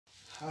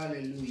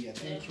Hallelujah.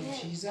 Thank you,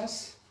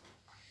 Jesus.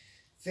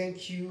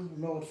 Thank you,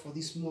 Lord, for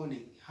this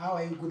morning. How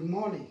are you? Good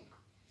morning.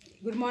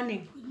 Good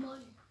morning. Good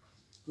morning.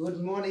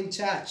 Good morning,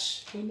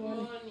 church. Good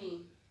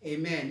morning.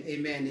 Amen,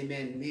 amen,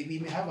 amen. Maybe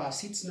we may have our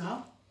seats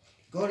now.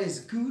 God is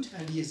good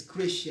and He is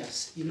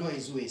gracious in all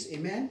His ways.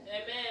 Amen.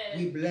 Amen.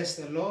 We bless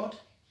the Lord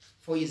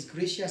for He is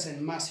gracious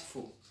and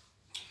merciful.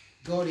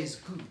 God is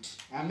good.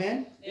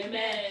 Amen.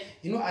 Amen.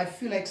 You know, I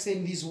feel like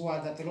saying this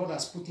word that the Lord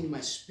has put in my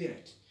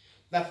spirit.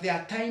 That there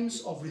are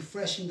times of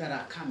refreshing that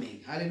are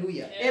coming.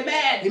 Hallelujah.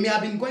 Amen. We may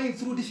have been going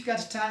through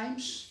difficult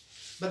times,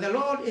 but the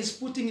Lord is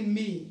putting in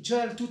me,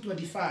 Joel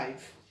 2:25,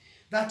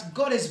 that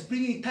God is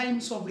bringing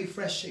times of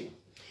refreshing.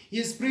 He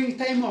is bringing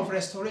time of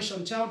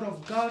restoration. Child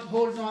of God,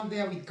 hold on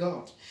there with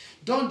God.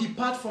 Don't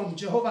depart from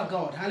Jehovah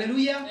God.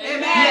 Hallelujah.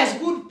 Amen. He has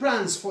good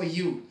plans for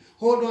you.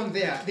 Hold on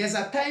there. There's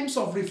a times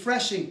of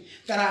refreshing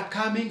that are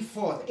coming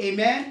forth.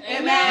 Amen.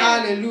 Amen.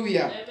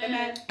 Hallelujah.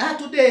 Amen. And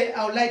today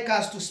I would like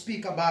us to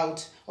speak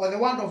about, or the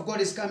word of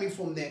God is coming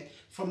from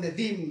the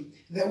theme,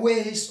 the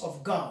ways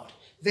of God.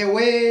 The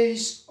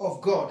ways of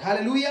God.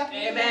 Hallelujah.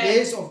 Amen. The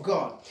ways of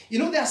God. You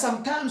know, there are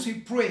some times we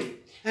pray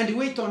and we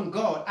wait on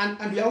God,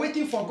 and we are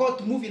waiting for God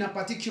to move in a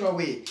particular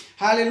way.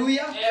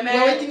 Hallelujah. Amen. We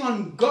are waiting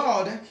on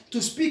God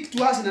to speak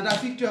to us in a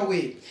particular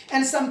way.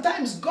 And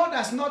sometimes God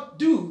does not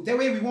do the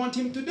way we want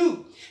Him to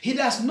do. He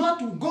does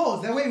not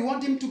go the way we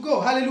want Him to go.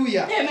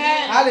 Hallelujah.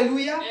 Amen.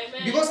 Hallelujah.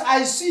 Amen. Because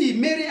I see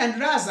Mary and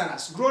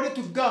Lazarus, glory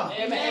to God,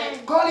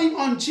 Amen. calling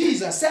on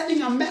Jesus,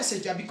 sending a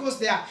messenger because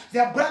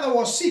their brother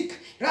was sick.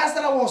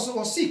 Lazarus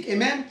was sick.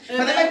 Amen.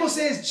 But the Bible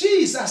says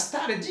Jesus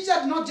started. Jesus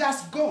did not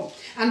just go.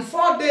 And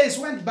 4 days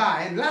went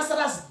by and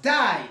Lazarus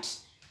died.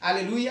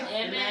 Hallelujah.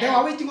 Amen. They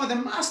were waiting on the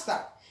master.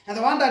 And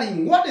they're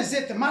wondering, what is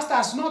it? The master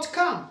has not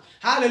come.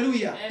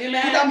 Hallelujah. Amen.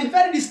 It would have been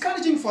very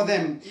discouraging for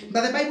them.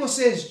 But the Bible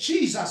says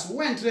Jesus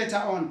went later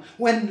on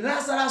when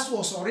Lazarus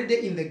was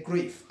already in the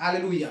grave.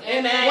 Hallelujah.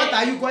 Amen. What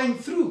are you going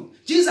through?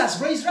 Jesus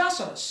raised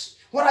Lazarus.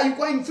 What are you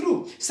going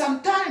through?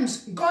 Sometimes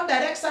God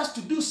directs us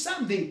to do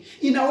something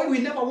in a way we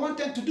never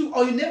wanted to do,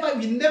 or we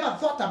never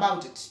thought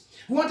about it.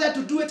 We wanted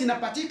to do it in a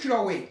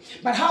particular way.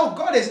 But how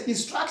God is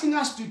instructing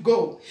us to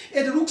go,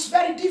 it looks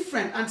very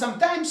different. And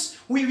sometimes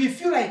we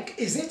feel like,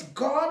 is it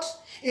God?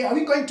 Are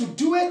we going to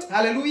do it?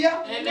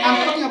 Hallelujah. Amen.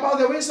 I'm talking about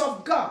the ways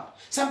of God.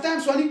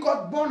 Sometimes when you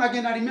got born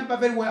again, I remember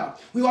very well,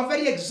 we were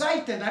very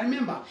excited, I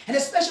remember. And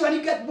especially when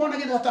you get born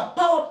again, with a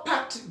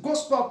power-packed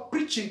gospel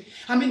preaching,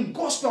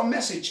 gospel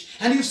message.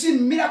 And you've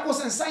seen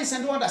miracles and signs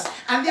and wonders.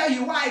 And there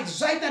you are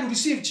excited to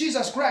receive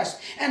Jesus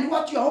Christ. And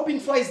what you're hoping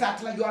for is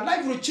that like, your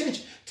life will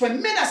change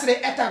tremendously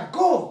at a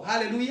go.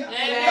 Hallelujah.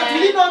 Amen. But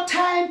within no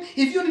time,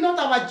 if you do not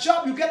have a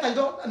job, you get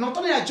not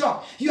only a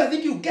job, you are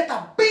thinking you get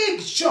a big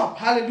job.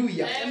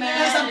 Hallelujah.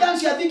 Amen. And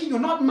sometimes you are thinking you're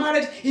not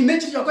married.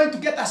 Imagine you're going to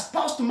get a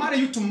spouse to marry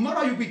you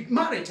tomorrow. You'll be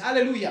married.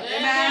 Hallelujah.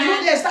 Amen. You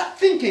know, there's that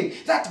thinking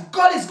that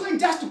God is going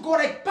just to go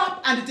like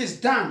pop and it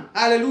is done.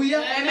 Hallelujah.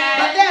 Amen.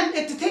 But then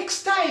it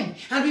takes time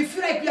and we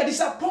feel like we are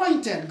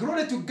disappointed.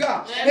 Glory to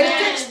God. Amen.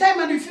 It takes time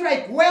and we feel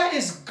like, where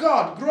is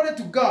God? Glory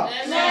to God.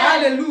 Amen.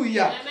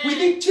 Hallelujah. Amen. We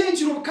think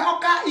change will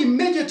occur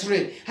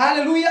immediately.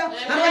 Hallelujah.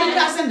 Amen. And when it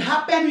doesn't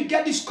happen, we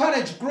get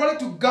discouraged. Glory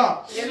to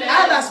God. Amen.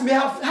 Others may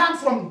have heard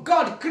from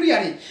God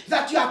clearly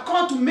that you are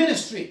called to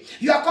ministry.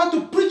 You are called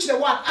to preach the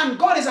word, and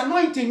God is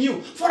anointing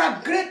you for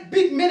a great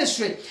big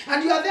ministry.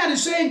 And you are there and you're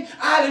saying,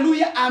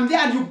 hallelujah, I'm there,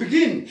 and you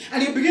begin.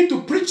 And you begin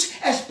to preach,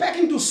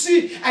 expecting to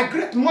see a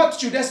great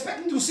multitude,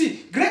 expecting to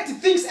see great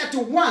things at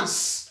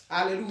once.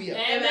 Hallelujah.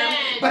 Amen.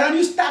 But when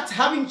you start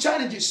having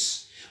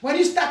challenges, when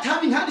you start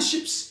having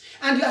hardships,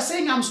 and you are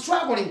saying, I'm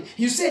struggling,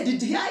 you say,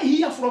 did I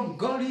hear from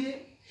God here?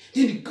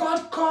 Did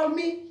God call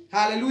me?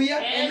 Hallelujah.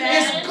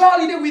 Amen. Is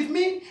God here with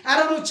me? I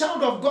don't know,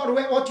 child of God,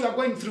 what you are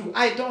going through.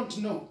 I don't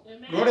know.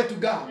 Amen. Glory to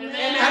God.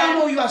 Amen. I don't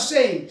know what you are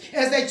saying.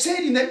 As they said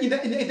in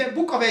the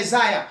book of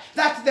Isaiah,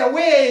 that the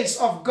ways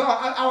of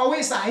God, our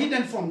ways are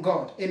hidden from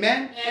God.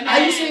 Amen. Amen. Are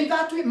you saying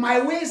that way? My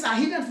ways are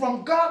hidden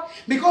from God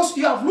because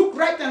you have looked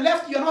right and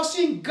left, you're not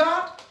seeing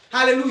God.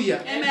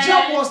 Hallelujah. Amen.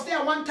 Job was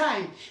there one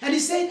time and he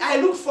said, I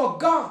looked for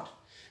God.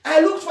 I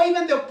looked for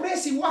even the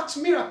place he works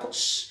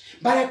miracles,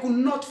 but I could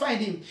not find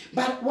him.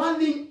 But one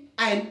thing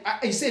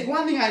he said,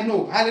 one thing I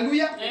know,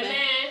 hallelujah, Amen.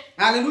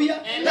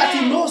 hallelujah, Amen. that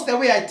he knows the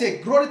way I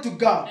take. Glory to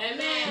God.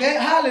 Amen.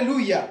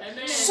 Hallelujah.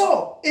 Amen.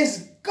 So,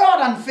 is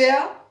God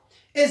unfair?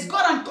 Is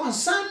God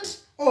unconcerned?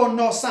 Oh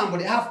no,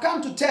 somebody. I have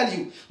come to tell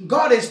you,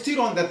 God is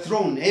still on the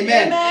throne.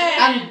 Amen. Amen.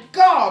 And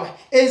God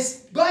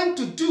is going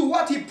to do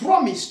what He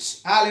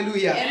promised.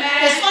 Hallelujah. Amen.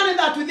 It's only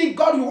that we think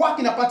God will work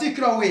in a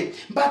particular way,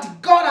 but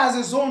God has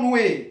His own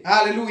way.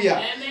 Hallelujah.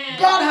 Amen.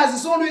 God has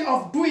His own way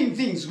of doing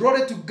things.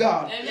 Glory to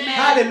God. Amen.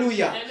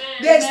 Hallelujah. Amen.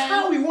 There's Amen.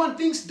 how we want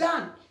things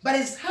done, but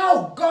it's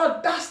how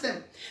God does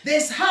them.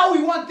 There's how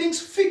we want things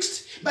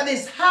fixed, but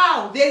there's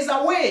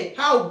a way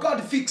how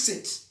God fixes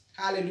it.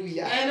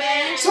 Hallelujah.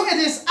 Amen. So it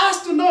is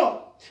us to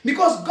know,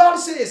 because God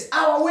says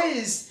our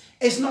ways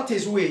is not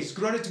His ways.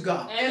 Glory to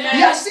God. Amen.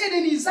 He has said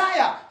in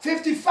Isaiah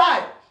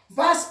 55,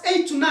 verse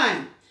 8 to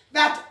 9,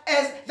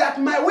 that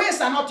my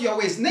ways are not your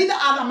ways, neither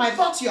are my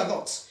thoughts your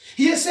thoughts.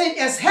 He is saying,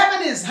 as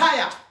heaven is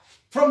higher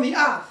from the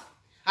earth.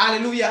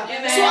 Hallelujah.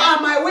 Amen. So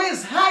are my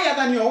ways higher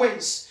than your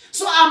ways.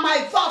 So are my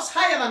thoughts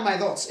higher than my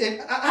thoughts,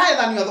 higher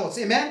than your thoughts.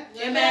 Amen?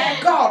 Amen.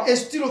 God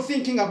is still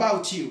thinking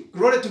about you.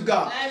 Glory to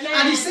God. Amen.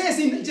 And he says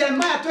in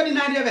Jeremiah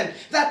 29:11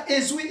 that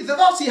the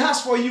thoughts he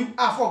has for you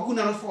are for good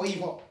and not for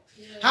evil.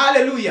 Yeah.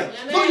 Hallelujah.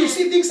 Amen. Though you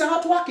see things are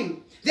not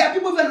working, there are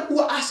people even who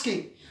are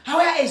asking,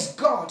 where is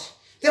God?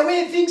 The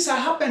way things are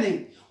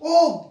happening.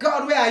 Oh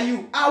God, where are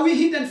you? Are we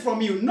hidden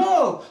from you?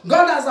 No.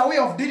 God has a way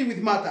of dealing with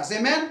matters.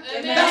 Amen?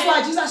 Amen. That's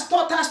why Jesus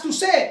taught us to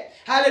say,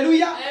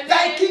 hallelujah, Amen.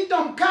 thy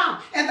kingdom come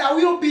and thy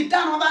will be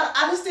done on that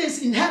as it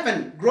is in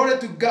heaven. Glory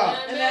to God.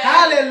 Amen.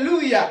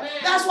 Hallelujah. Amen.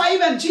 That's why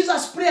even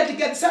Jesus prayed to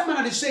Gethsemane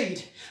and he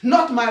said,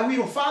 not my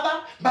will,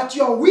 Father, but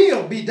your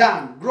will be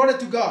done. Glory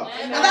to God.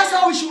 Amen. And that's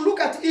how we should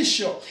look at the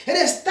issue. It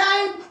is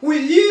time we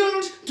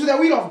yield to the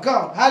will of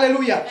God.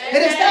 Hallelujah. Amen.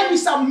 It is time we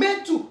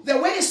submit to the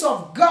ways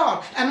of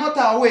God and not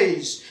our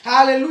ways.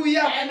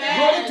 Hallelujah.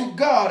 Amen. Glory to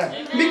God.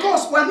 Amen.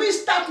 Because when we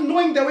start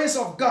knowing the ways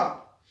of God,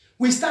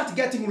 we start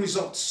getting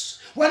results.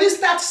 When we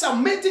start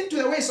submitting to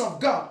the ways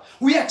of God,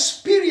 we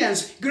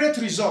experience great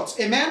results.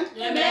 Amen?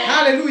 Amen.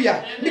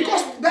 Hallelujah. Amen.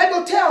 Because the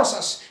Bible tells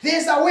us there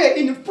is a way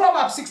in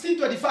Proverbs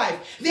 16:25.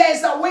 There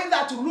is a way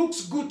that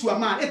looks good to a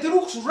man. It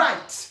looks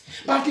right.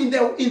 But in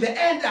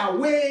the end are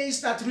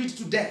ways that lead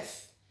to death.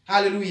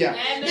 Hallelujah.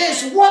 Amen.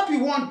 There's what we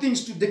want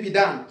things to be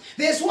done.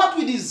 There's what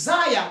we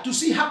desire to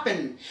see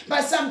happen.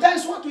 But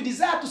sometimes what we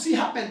desire to see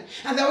happen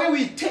and the way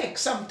we take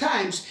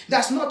sometimes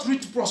does not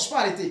lead to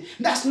prosperity.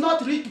 Does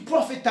not lead to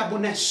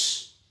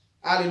profitableness.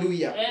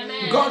 Hallelujah.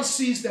 Amen. God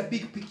sees the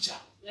big picture.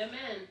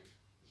 Amen.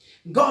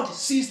 God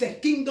sees the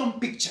kingdom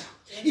picture.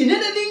 In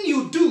anything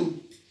you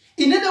do,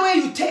 in any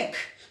way you take,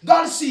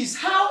 God sees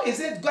how is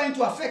it going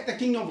to affect the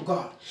kingdom of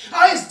God.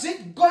 How is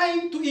it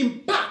going to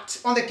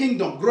impact on the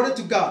kingdom? Glory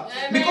to God.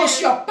 Amen.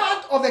 Because you are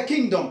part of the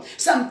kingdom.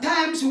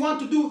 Sometimes we want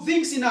to do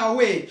things in our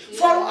way,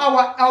 follow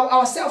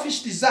our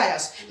selfish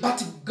desires.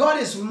 But God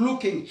is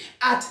looking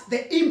at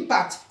the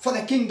impact for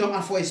the kingdom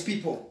and for his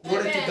people.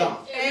 Glory Amen. to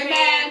God.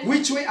 Amen.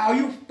 Which way are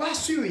you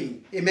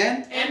pursuing?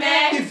 Amen?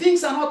 Amen. If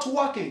things are not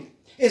working,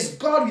 is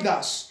God with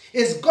us?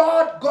 Is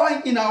God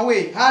going in our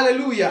way?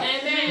 Hallelujah.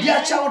 Amen.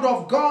 Dear child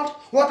of God,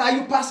 what are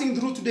you passing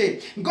through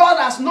today? God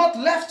has not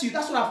left you.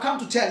 That's what I've come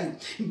to tell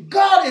you.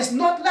 God has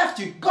not left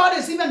you. God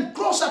is even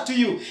closer to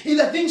you in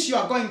the things you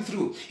are going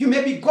through. You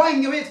may be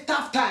going away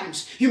tough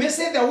times. You may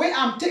say the way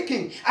I'm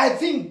taking, I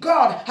think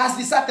God has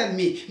deserted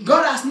me.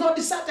 God has not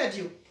deserted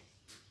you.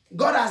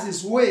 God has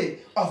his way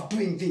of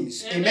doing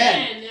things. Amen.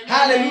 Amen. Amen.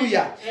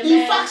 Hallelujah. Amen.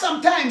 In fact,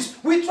 sometimes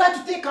we try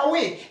to take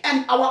away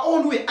and our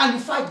own way and we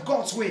fight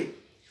God's way.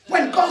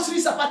 When God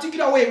sees a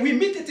particular way, we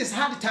meet it as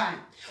hard time.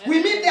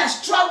 We meet their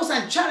struggles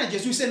and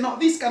challenges. We say, no,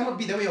 this cannot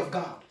be the way of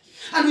God.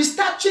 And we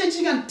start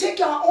changing and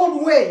taking our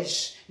own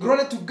ways.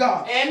 Glory to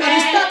God. Amen. And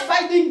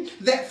we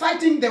start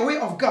fighting the way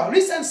of God.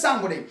 Listen,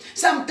 somebody.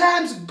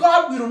 Sometimes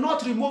God will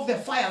not remove the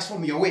fires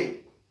from your way.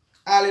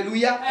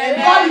 Hallelujah. Amen.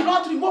 God will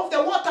not remove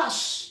the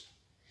waters.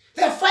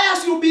 The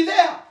fires will be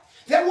there.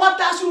 The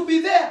waters will be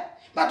there.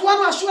 But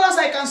one assurance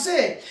I can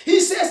say,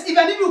 he says,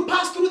 even if you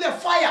pass through the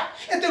fire,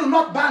 it will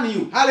not burn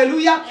you.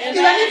 Hallelujah. Amen.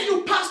 Even if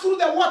you pass through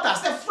the waters,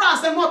 the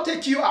frost will not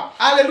take you up.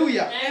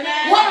 Hallelujah.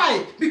 Amen.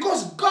 Why?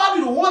 Because God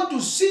will want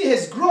to see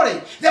his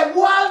glory. The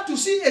world to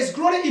see his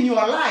glory in your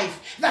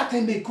life, that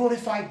they may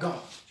glorify God.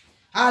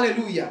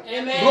 Hallelujah.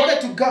 Amen. Glory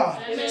to God.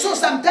 Amen. So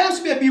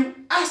sometimes we may be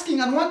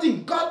asking and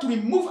wanting God to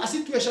remove a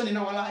situation in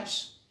our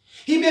lives.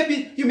 You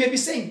may be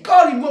saying,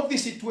 God, remove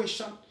this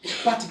situation.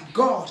 But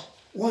God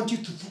wants you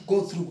to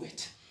go through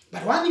it.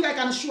 But one thing I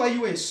can assure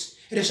you is,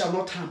 it shall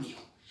not harm you.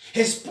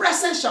 His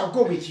presence shall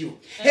go with you.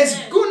 His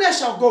goodness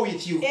shall go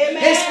with you. Amen.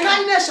 His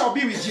kindness shall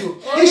be with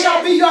you. Oh, He yes.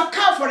 shall be your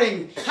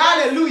covering.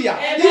 Hallelujah.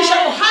 Amen. He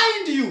shall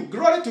hide you.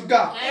 Glory to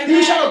God. Amen.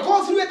 You shall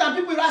go through it and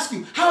people will ask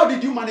you, how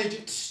did you manage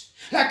it?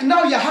 Like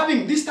now you're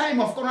having this time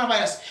of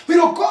coronavirus. We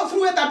will go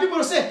through it and people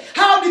will say,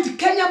 how did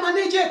Kenya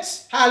manage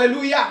it?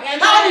 Hallelujah. Amen.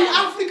 How did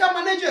Africa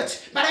manage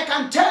it? But I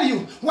can tell you,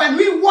 when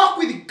we walk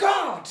with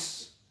God,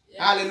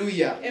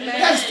 hallelujah, Amen.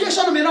 the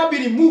situation may not be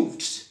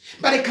removed,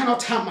 but it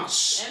cannot harm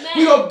us. Amen.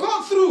 We will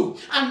go through,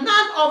 and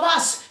none of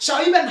us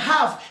shall even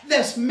have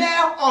the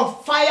smell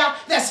of fire,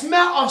 the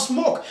smell of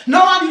smoke.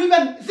 No one will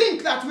even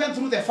think that we went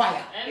through the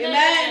fire.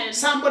 Amen.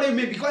 Somebody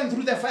may be going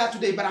through the fire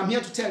today, but I'm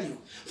here to tell you,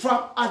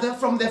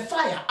 from the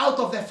fire, out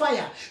of the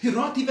fire, you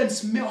don't even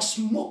smell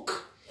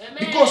smoke. Amen.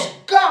 Because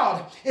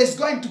God is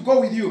going to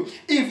go with you.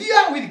 If you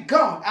are with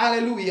God,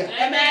 hallelujah.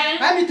 Amen.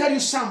 Let me tell you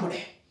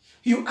somebody.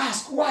 You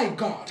ask, why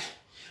God?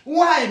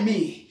 Why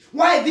me?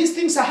 Why these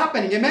things are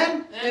happening?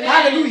 Amen? Amen.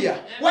 Hallelujah.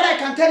 Amen. What I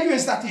can tell you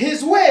is that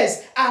his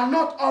ways are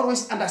not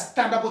always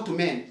understandable to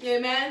men.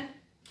 Amen.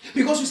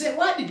 Because you say,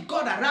 why did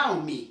God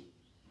allow me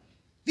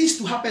this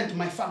to happen to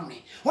my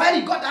family? Why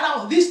did God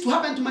allow this to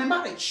happen to my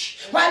marriage?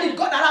 Why did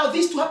God allow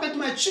this to happen to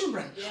my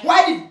children?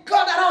 Why did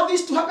God allow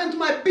this to happen to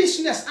my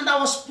business? And I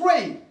was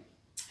praying.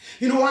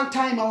 You know, one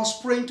time I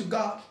was praying to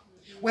God.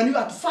 when you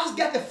had to first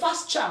get the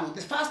first child,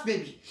 the first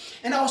baby.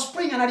 And I was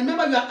praying, and I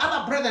remember you had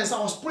other brothers I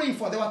was praying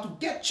for. They were to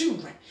get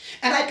children.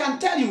 And I can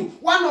tell you,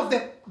 one of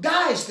the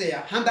guys there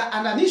had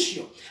an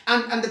issue.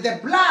 And the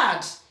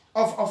blood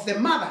of the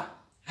mother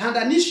had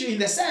an issue in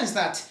the sense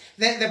that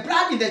the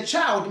blood in the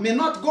child may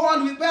not go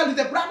on well with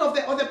the blood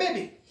of the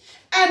baby.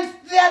 And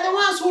they are the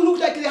ones who look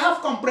like they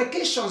have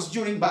complications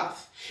during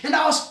birth. And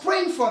I was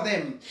praying for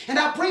them. And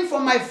I prayed for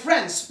my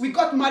friends. We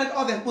got married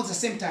all at the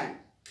same time.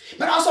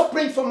 But I also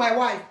praying for my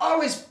wife,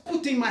 always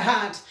putting my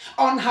hand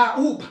on her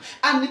womb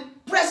and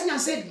pressing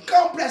and saying,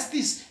 God bless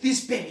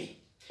this baby.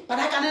 But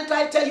I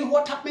cannot tell you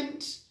what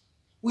happened.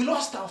 We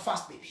lost our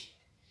first baby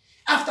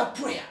after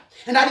prayer.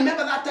 And I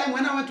remember that time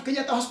when I went to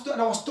Kenyatta Hospital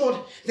and I was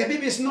told the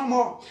baby is no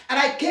more. And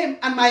I came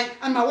and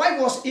my wife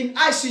was in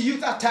ICU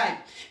that time.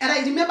 And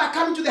I remember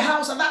coming to the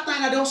house and that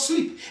night I don't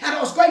sleep. And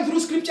I was going through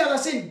scriptures and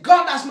saying,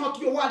 God does not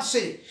your word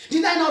say.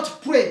 Did I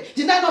not pray?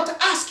 Did I not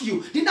ask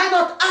you? Did I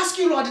not ask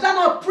you, Lord? Did I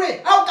not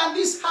pray? How can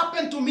this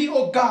happen to me,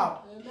 oh God?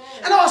 Amen.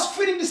 And I was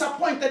feeling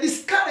disappointed,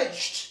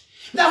 discouraged.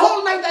 The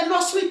whole night I did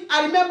not sleep.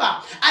 I remember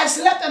I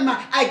slept and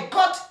I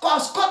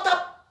was caught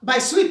up by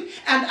sleep,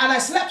 and I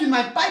slept with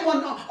my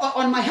Bible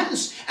on my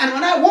hands. And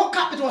when I woke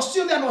up, it was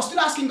still there and I was still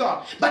asking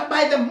God. But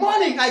by the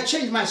morning, I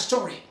changed my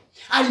story.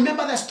 I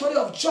remember the story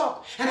of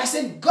Job. And I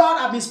said,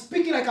 God, I've been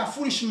speaking like a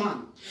foolish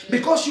man.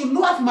 Because you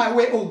know of my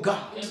way, oh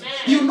God. Amen.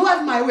 You know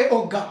of my way,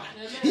 oh God.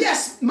 Amen.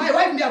 Yes, my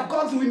wife may have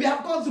gone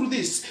through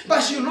this,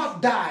 but she will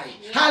not die.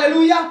 Amen.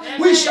 Hallelujah.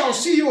 Amen. We shall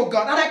see you, oh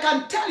God. And I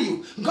can tell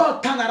you,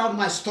 God turned around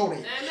my story.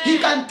 Amen. He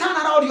can turn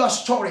around your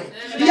story.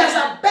 Amen. He has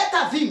a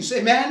better things.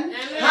 Amen.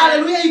 Amen.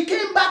 Hallelujah. He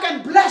came back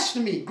and blessed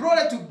me.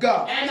 Glory to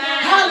God. Amen.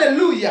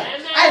 Hallelujah.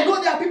 Amen. I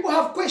know there are people who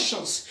have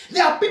questions.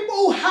 There are people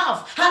who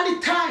have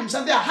hard times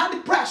and they are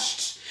hard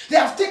pressed. They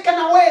have taken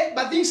away,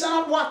 but things are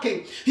not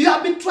working. You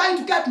have been trying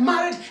to get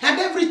married, and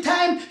every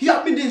time you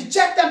have been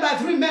rejected by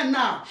 3 men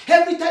now.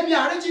 Every time you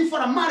are arranging for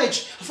a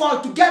marriage,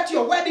 to get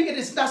your wedding,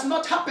 does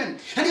not happen.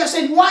 And you're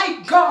saying,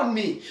 why God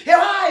me?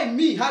 Why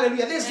me?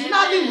 Hallelujah. There's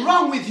nothing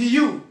wrong with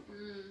you.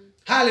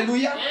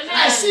 Hallelujah. Amen.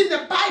 I see in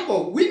the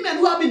Bible, women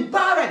who have been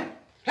barren,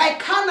 like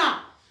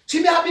Hannah. She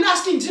may have been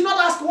asking, did not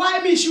ask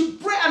why me, she should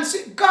pray and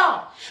seek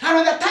God. And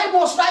when the time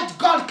was right,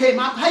 God came.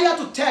 I'm here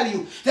to tell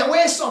you, the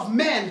ways of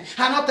men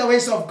are not the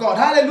ways of God.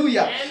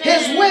 Hallelujah. Amen.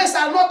 His ways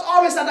are not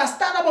always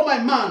understandable by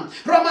man.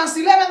 Romans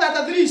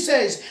 11:3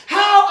 says,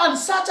 how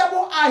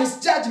unsearchable are his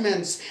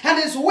judgments, and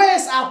his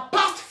ways are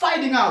past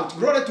finding out.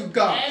 Glory to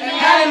God. Amen.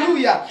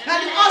 Hallelujah.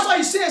 Amen. And also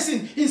he says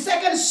in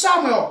 2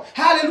 Samuel,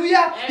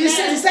 hallelujah, he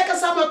says in 2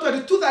 Samuel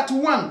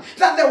 22:1,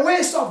 that the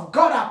ways of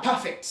God are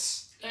perfect.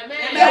 Amen.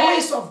 The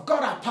ways of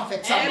God are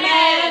perfect.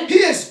 Amen. He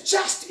is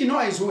just in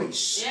all his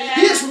ways. Yeah.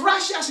 He is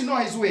righteous in all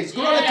his ways.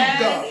 Glory to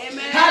God. Amen.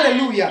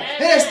 Hallelujah.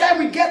 Amen. It is time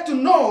we get to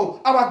know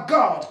our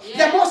God.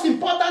 The most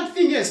important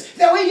thing is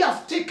the way you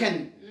have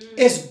taken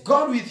is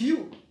God with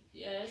you.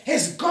 Yes.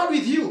 Is God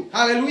with you.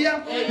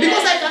 Hallelujah. Amen.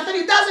 Because I can tell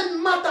you, it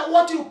doesn't matter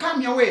what will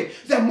come your way.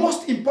 The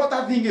most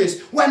important thing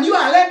is when you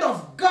are led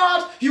of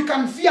God, you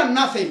can fear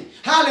nothing.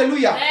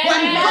 Hallelujah. Amen.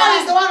 When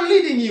God is the one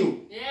leading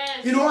you.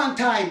 Yes. You know, one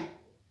time,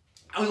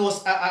 I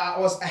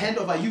was a head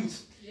of a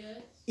youth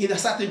in a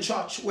certain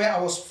church where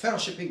I was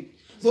fellowshipping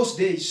those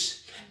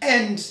days.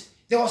 And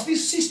there was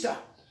this sister.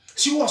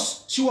 She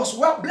was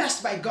well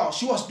blessed by God.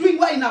 She was doing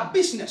well in her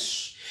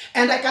business.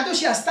 And I can tell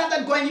she had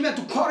started going even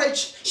to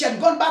college. She had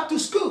gone back to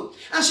school.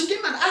 And she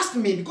came and asked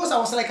me, because I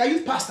was like a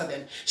youth pastor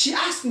then. She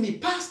asked me,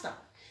 Pastor,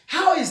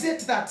 how is it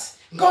that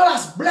God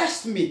has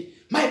blessed me?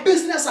 My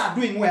business are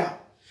doing well.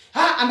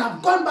 And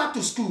I've gone back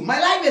to school. My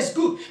life is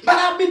good. But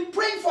I've been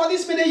praying for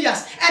this many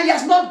years. And he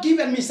has not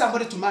given me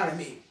somebody to marry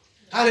me.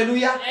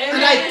 Hallelujah. Amen.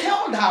 And I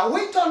told her,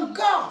 wait on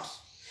God.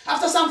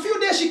 After some few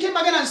days, she came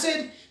again and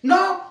said,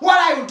 no, what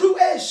I will do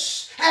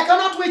is, I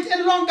cannot wait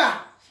any longer.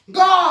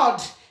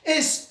 God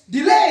is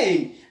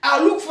delaying.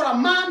 I'll look for a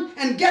man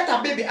and get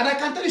a baby. And I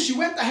can tell you, she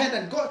went ahead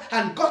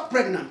and got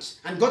pregnant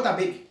and got a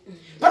baby.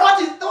 But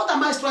what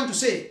am I trying to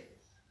say?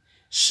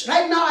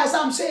 Right now, as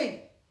I'm saying,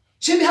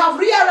 she may have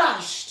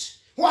realized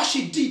what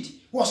she did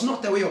was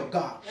not the way of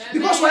God. Amen.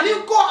 Because when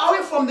you go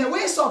away from the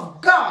ways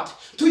of God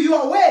to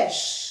your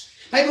ways,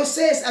 the Bible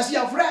says, as you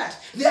have read,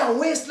 there are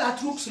ways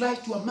that looks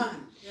right to a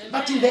man. Amen.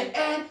 But in the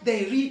end,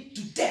 they lead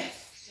to death.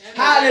 Amen.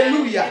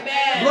 Hallelujah.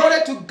 Amen.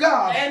 Glory to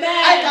God. Amen.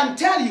 I can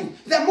tell you,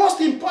 the most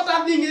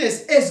important thing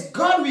is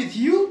God with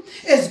you?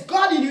 Is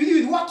God in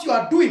you with what you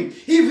are doing?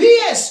 If he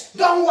is,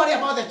 don't worry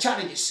about the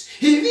challenges.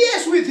 If he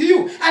is with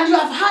you and you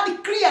have heard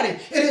it clearly,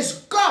 it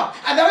is God.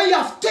 And the way you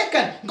have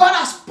taken, God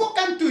has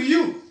spoken to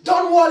you.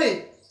 Don't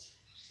worry.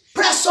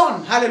 Press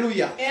on.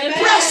 Hallelujah. Amen.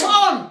 Press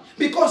on.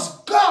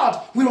 Because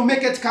God will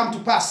make it come to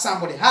pass,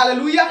 somebody.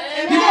 Hallelujah.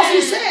 Amen. Because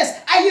he says,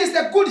 he is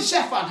the good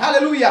shepherd.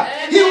 Hallelujah.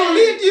 Amen. He will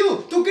lead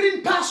you to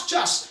green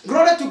pastures.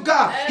 Glory to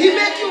God. Amen. He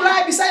make you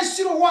lie beside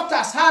still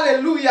waters.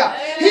 Hallelujah.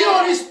 Amen. He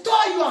will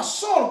restore your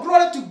soul.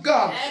 Glory to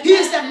God. Amen. He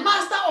is the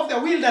master of the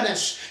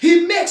wilderness.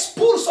 He makes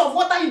pools of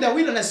water in the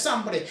wilderness.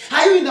 Somebody,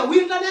 are you in the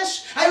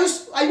wilderness? Are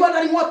you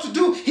wondering what to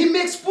do? He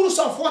makes pools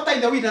of water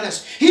in the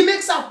wilderness. He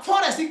makes a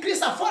forest. He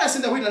creates a forest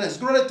in the wilderness.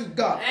 Glory to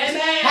God.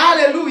 Amen.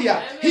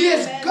 Hallelujah. Amen. He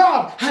is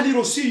God, and He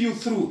will see you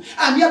through.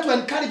 I'm here to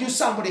encourage you,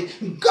 somebody.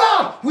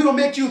 God will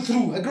make you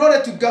through.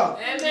 Glory to God.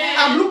 Amen.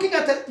 I'm looking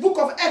at the book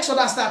of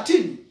Exodus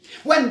 13.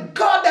 When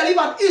God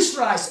delivered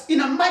Israelites in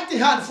a mighty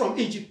hand from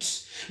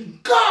Egypt,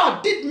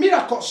 God did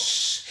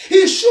miracles.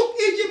 He shook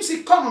Egypt's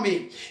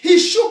economy. He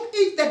shook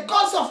the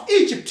gods of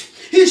Egypt.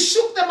 He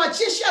shook the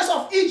magicians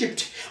of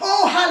Egypt.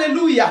 Oh,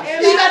 hallelujah.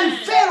 Amen.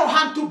 Even Pharaoh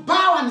had to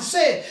bow and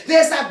say,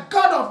 there's a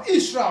God of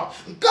Israel.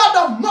 God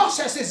of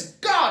Moses is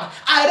God.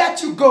 I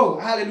let you go.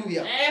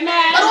 Hallelujah.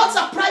 Amen. But what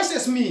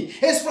surprises me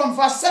is from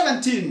verse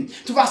 17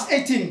 to verse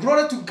 18.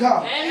 Glory to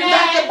God. Amen.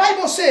 That the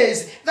Bible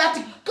says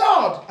that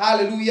God,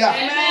 hallelujah,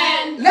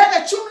 Amen.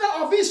 led the children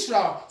of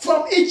Israel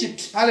from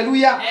Egypt.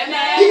 Hallelujah.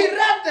 Amen. He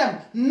led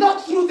them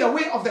not through the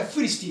way of the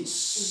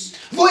Philistines,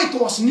 though it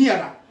was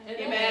nearer.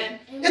 Amen.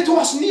 It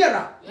was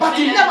nearer, but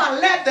He Amen. never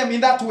led them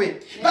in that way.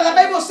 But the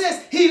Bible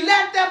says He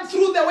led them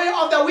through the way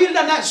of the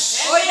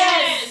wilderness. Oh,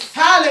 yes.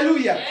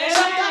 Hallelujah. Amen.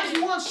 Sometimes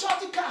we want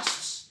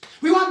shortcuts.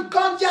 We want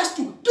God just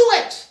to do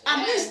it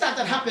and Amen. instant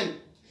and happen.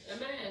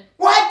 Amen.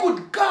 Why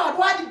did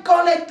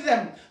God lead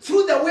them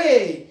through the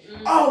way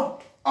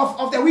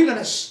of the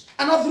wilderness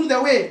and not through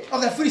the way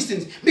of the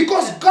Philistines?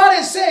 Because God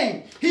is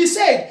saying, He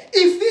said,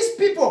 if these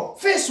people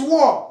face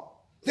war,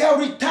 they'll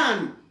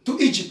return to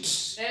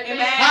Egypt. Amen.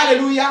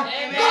 Hallelujah.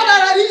 Amen. God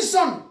had a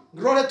reason.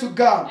 Glory to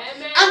God.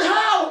 Amen. And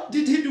how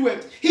did He do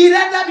it? He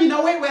led them in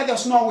a way where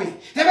there's no way.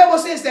 The Bible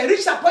says they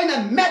reached a point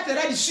and met the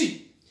Red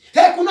Sea.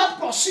 They could not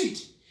proceed.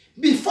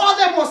 Before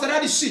them was the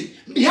Red Sea.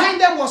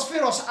 Behind them was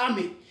Pharaoh's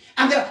army.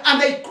 And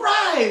they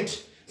cried.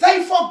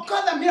 They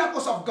forgot the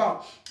miracles of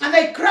God. And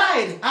they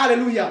cried.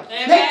 Hallelujah.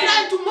 Amen. They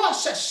cried to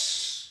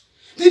Moses.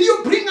 Did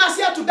you bring us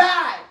here to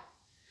die?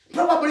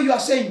 Probably you are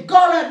saying,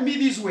 God led me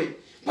this way.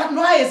 But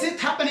why is it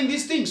happening,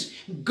 these things?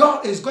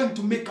 God is going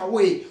to make a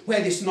way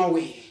where there's no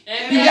way.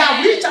 Amen. You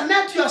have reached an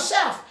end to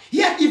yourself.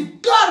 Yet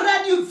if God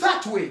led you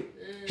that way,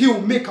 He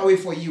will make a way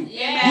for you.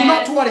 Amen. Do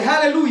not worry.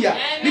 Hallelujah.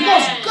 Amen.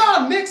 Because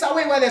God makes a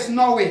way where there's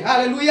no way.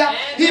 Hallelujah. Amen.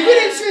 He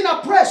leads you in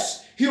a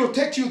press. He will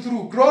take you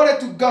through. Glory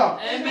to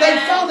God. Amen. They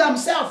found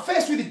themselves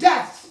faced with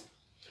death.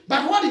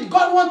 But what did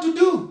God want to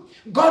do?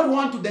 God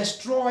wants to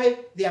destroy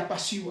their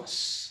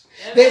pursuers.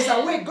 Amen. There's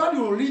a way God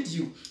will lead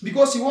you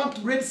because He wants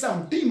to rid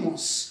some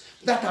demons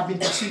that have been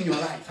pursuing your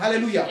life.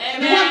 Hallelujah.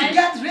 Amen. You want to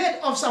get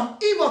rid of some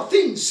evil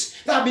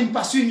things that have been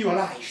pursuing your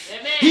life.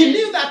 Amen. He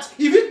knew that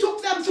if He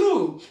took them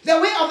through the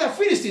way of the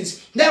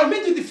Philistines, they will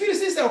meet with the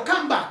Philistines, they will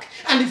come back,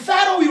 and the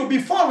Pharaoh will be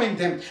following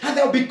them, and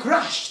they will be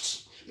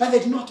crushed. But they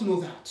did not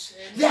know that.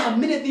 Amen. There are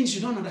many things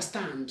you don't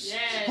understand.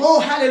 Yes. Oh,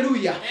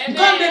 hallelujah. Amen.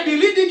 God may be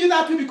leading you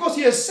that way because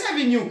He is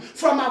saving you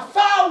from a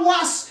far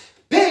worse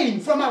pain,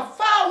 from a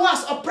far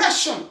worse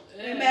oppression.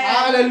 Amen.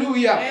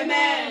 Hallelujah.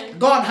 Amen.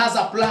 God has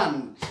a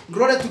plan.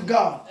 Glory to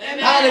God. Amen.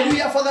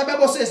 Hallelujah. For the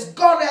Bible says,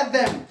 God led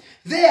them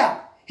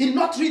there. He did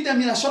not lead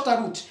them in a shorter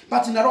route,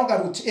 but in a longer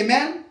route.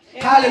 Amen.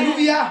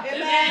 Hallelujah.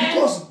 Amen.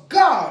 Because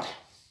God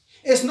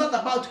is not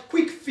about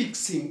quick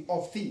fixing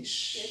of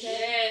things.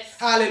 Yes.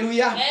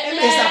 Hallelujah. Amen.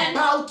 It's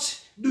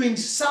about doing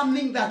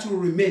something that will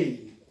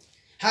remain.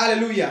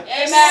 Hallelujah.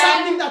 Amen.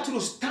 Something that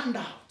will stand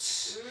out.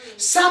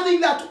 Something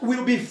that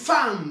will be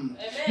firm.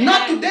 Amen.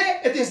 Not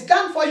today, it is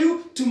done for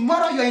you.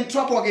 Tomorrow you're in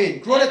trouble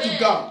again. Glory to Amen.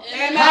 God.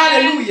 Amen.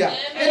 Hallelujah.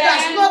 Amen. It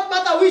does not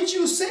matter which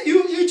you say,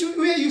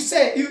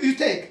 you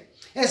take.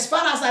 As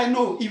far as I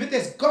know, if it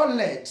is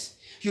God-led,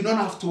 you don't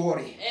have to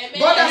worry. Amen.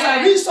 God has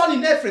a reason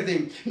in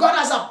everything. God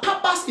has a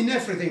purpose in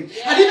everything.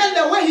 And even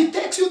the way He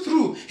takes you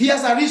through, He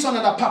has a reason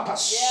and a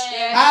purpose.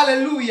 Yes.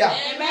 Hallelujah.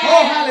 Amen.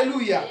 Oh,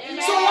 hallelujah.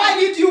 Amen. So why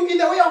lead you in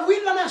the way of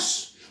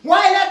wilderness?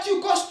 Why let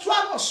you go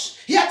struggles?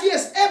 Yet He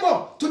is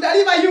able to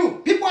deliver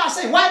you. People are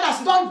saying, why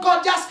does not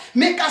God just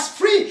make us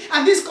free?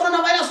 And this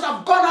coronavirus would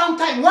have gone on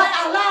time. Why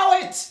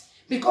allow it?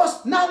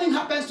 Because nothing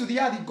happens to the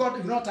earth if God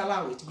will not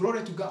allow it.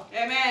 Glory to God.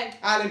 Amen.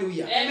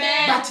 Hallelujah.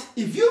 Amen. But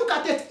if you look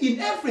at it, in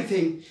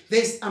everything,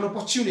 there's an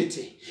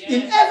opportunity. Yes.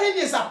 In everything,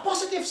 there's a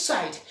positive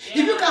side. If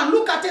you can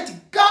look at it,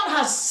 God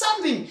has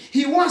something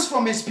He wants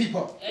from His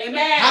people.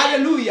 Amen.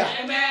 Hallelujah.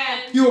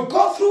 Amen. You will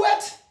go through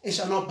it, it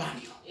shall not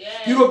burn you.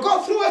 Yes. You will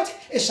go through it,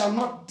 it shall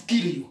not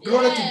kill you.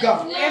 Glory to Yes.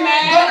 God.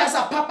 Amen. God has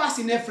a purpose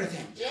in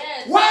everything.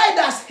 Yes. Why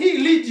does He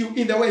lead you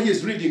in the way He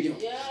is leading you?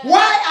 Yes.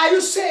 Why are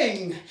you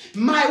saying,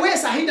 my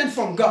ways are hidden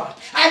from God?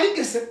 I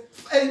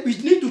think we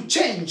need to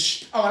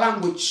change our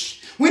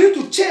language. We need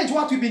to change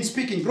what we've been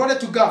speaking. Glory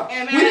to God.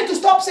 Amen. We need to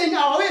stop saying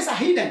our ways are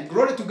hidden.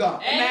 Glory to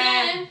God.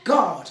 Amen.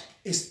 God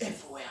is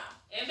everywhere.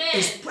 Amen.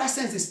 His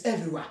presence is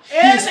everywhere.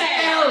 Amen. He is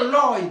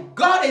Elroy.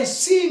 God is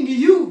seeing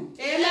you.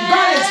 Amen.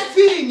 God is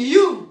feeding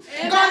you.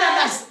 Amen. God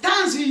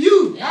understands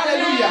you. Amen.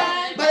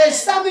 Hallelujah. But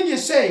there's something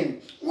He's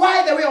saying.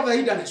 Why the way of the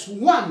wilderness?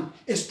 One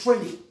is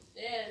training.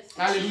 Yes.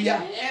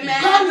 Hallelujah.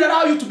 Amen. God will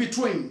allow you to be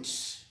trained.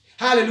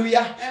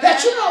 Hallelujah. Amen.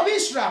 The children of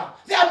Israel,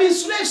 they have been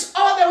slaves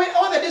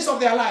all the days of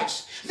their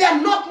lives. They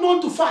are not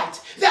known to fight.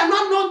 They are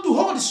not known to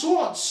hold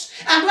swords.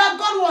 And where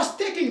God was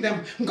taking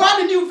them,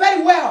 God knew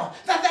very well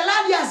that the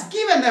land He has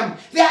given them,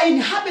 there are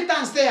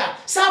inhabitants there.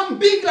 Some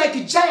big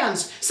like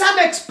giants, some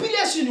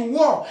experienced in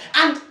war.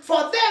 And for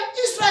them,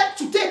 Israel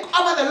to take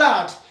over the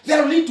land, they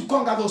will need to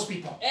conquer those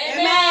people.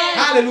 Amen.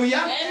 Hallelujah.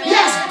 Amen.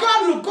 Yes,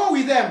 God will go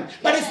with them.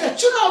 But it's the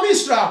children of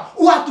Israel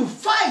who are to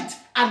fight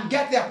and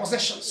get their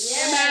possessions.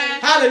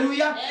 Amen.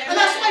 Hallelujah. Amen. And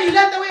that's why He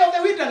led the way of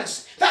the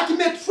wilderness, that He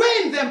may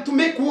train them to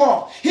make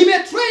war. He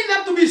may train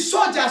them to be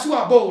soldiers who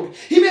are bold.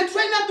 He may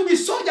train them to be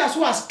soldiers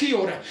who are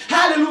skilled.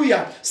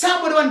 Hallelujah.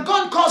 Somebody, when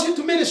God calls you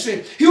to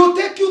ministry, He will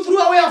take you through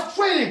a way of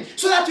training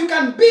so that you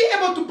can be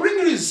able to bring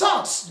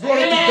results.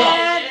 Glory to God.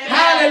 Amen.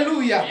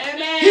 Hallelujah.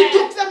 Amen. He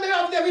took them the way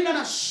of the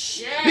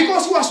wilderness. Yes.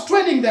 Because He was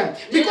training them.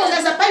 Because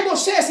as the Bible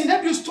says in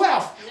Hebrews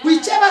 12,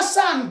 whichever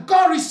son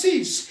God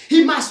receives,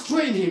 He must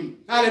train him.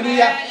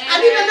 Hallelujah. Amen.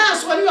 And even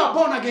us, when we are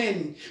born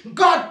again,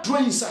 God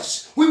trains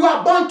us. We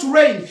were born to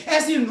reign.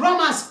 As in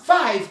Romans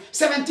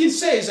 5:17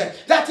 says,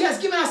 that He has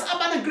given us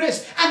abundant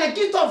grace and the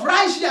gift of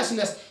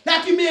righteousness,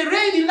 that we may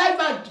reign in life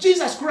by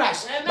Jesus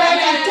Christ. Amen. But I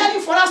can tell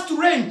you, for us to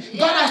reign,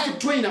 God has to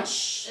train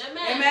us.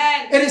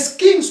 Amen. It is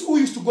kings who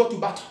used to go to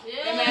battle.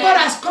 Amen. God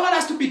has called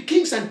us to be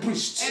kings and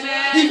priests.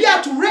 Amen. If we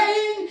are to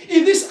reign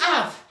in this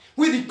earth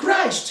with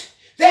Christ,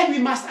 then we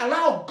must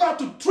allow God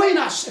to train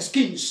us as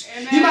kings.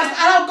 Amen. He must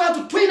allow God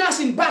to train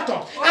us in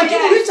battle. Oh, until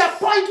yes. we reach a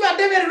point where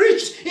David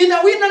reached in the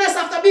wilderness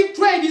after being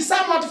trained in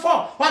Psalm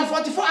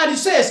 144, and he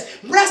says,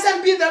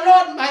 "Blessed be the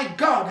Lord my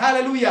God."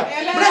 Hallelujah.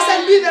 Amen.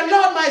 Blessed be the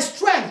Lord my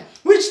strength,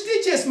 which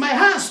teaches my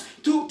hands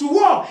to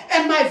war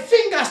and my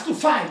fingers to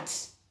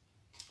fight.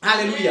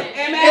 Hallelujah.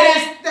 Amen. It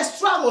is the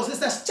struggles, it's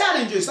the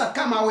challenges that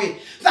come our way,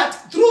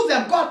 that through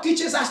them God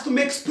teaches us to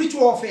make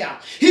spiritual warfare.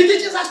 He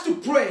teaches us to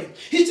pray.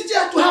 He teaches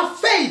us to have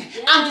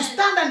faith and to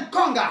stand and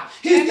conquer.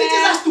 He Amen.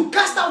 teaches us to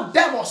cast out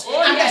devils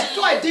Oh, and yes.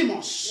 destroy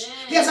demons.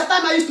 Yes. There's a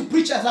time I used to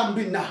preach as I'm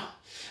doing now.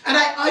 And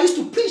I used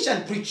to preach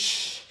and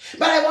preach.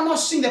 But I was not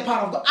seeing the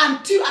power of God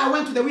until I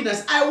went to the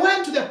wilderness. I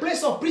went to the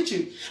place of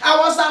preaching. I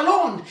was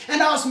alone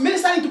and I was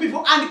ministering to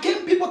people, and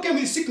people came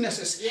with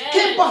sicknesses, Yes.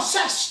 came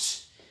possessed.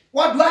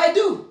 What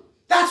do?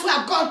 That's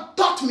where God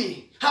taught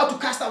me how to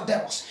cast out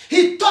devils.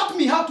 He taught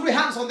me how to lay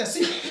hands on the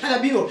sick and the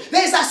behold.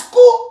 There is a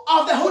school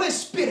of the Holy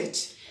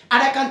Spirit.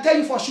 And I can tell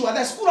you for sure,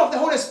 the school of the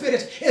Holy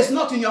Spirit is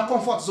not in your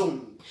comfort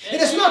zone.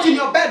 It is not in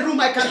your bedroom,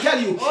 I can tell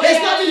you. Oh, it's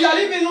yes. not in your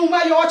living room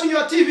where you're watching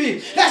your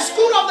TV. The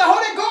school of the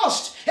Holy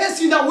Ghost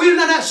is in the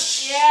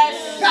wilderness.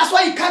 Yes. That's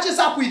why He catches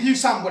up with you,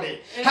 somebody.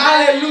 Amen.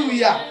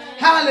 Hallelujah. Amen.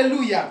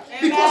 Hallelujah. Amen.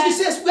 Because He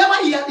says,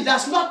 whoever he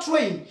does not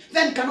train,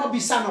 then cannot be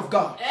son of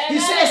God. He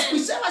Amen. says,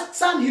 whichever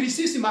son He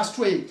receives, He must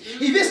train.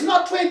 If he's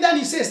not trained, then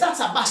He says, that's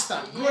a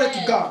bastard. Glory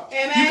to God.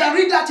 Amen. You can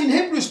read that in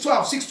Hebrews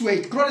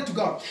 12:6-8. Glory to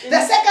God.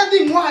 The second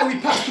thing why we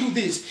pass through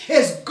this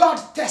is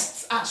God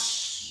tests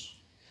us.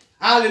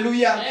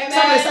 Hallelujah. Amen.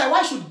 Somebody say,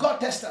 why should God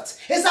test us?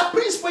 It's a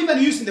principle even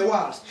used in the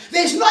world.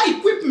 There is no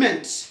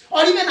equipment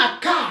or even a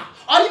car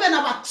or even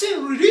a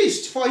vaccine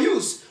released for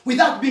use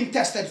without being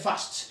tested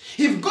first.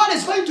 If God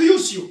is going to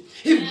use you,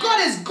 if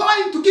God is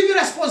going to give you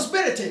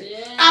responsibility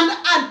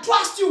and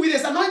trust you with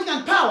His anointing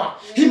and power,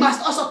 He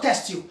must also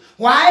test you.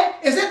 Why?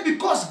 Is it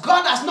because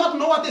God does not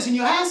know what is in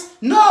your hands?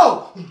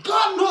 No.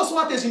 God knows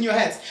what is in your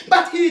hands.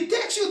 But He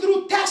takes you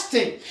through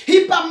testing.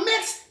 He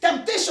permits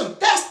temptation,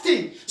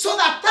 testing, so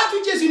that that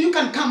which is in you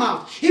can come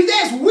out. If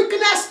there is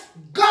weakness,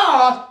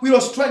 God will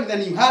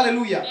strengthen you.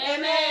 Hallelujah.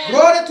 Amen.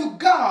 Glory to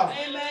God.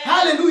 Amen.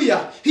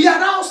 Hallelujah. He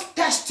allows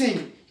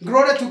testing.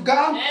 Glory to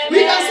God. Amen. We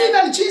can see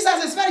that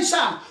Jesus is very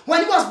sharp.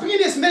 When He was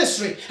beginning His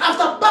ministry,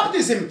 after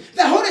baptism,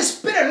 the Holy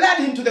Spirit led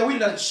Him to the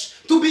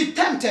wilderness to be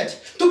tempted,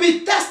 to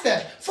be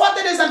tested.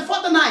 40 days and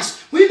 40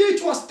 nights,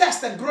 which was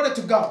tested. Glory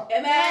to God.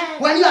 Amen.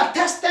 When you are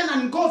tested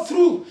and go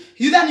through,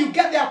 then you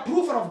get the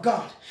approval of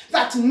God.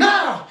 That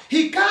now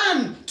He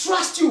can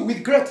trust you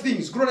with great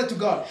things. Glory to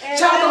God. Amen.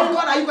 Child of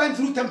God, are you going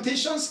through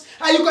temptations?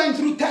 Are you going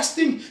through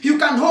testing? You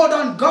can hold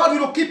on. God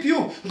will keep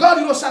you.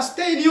 God will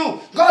sustain you.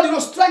 God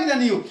will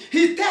strengthen you.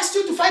 He tests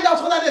you to find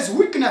out whether there's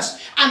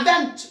weakness, and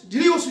then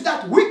deals with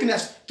that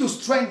weakness to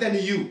strengthen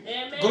you.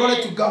 Amen.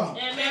 Glory to God.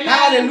 Amen.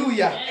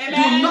 Hallelujah.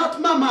 Amen. Do not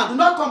murmur. Do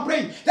not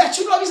complain. The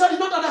children of Israel did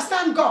not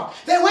understand God.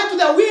 They went to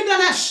the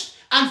wilderness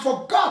and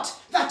forgot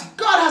that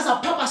God has a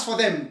purpose for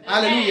them.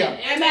 Hallelujah.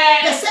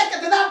 Amen. The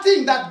third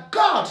thing that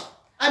God,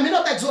 I may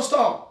not exhaust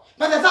all,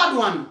 but the third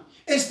one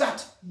is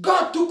that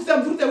God took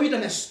them through the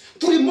wilderness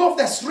to remove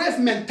the slave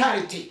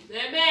mentality.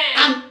 Amen.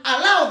 And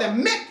allow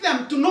them, make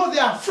them to know they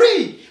are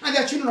free and they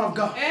are children of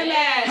God.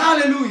 Amen.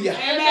 Hallelujah.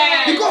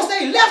 Amen. Because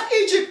they left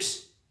Egypt.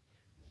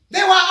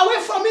 They were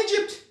away from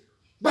Egypt,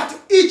 but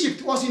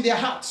Egypt was in their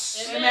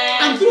hearts. Amen.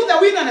 And through the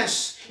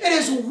wilderness, it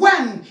is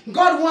when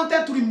God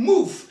wanted to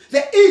remove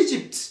the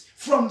Egypt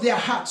from their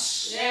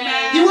hearts.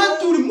 Amen. He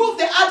wanted to remove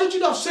the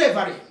attitude of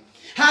slavery.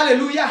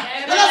 Hallelujah.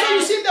 Amen. And that's what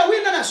you see in the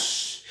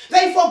wilderness.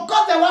 They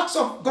forgot the works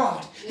of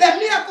God, the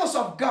miracles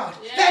of God.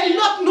 They did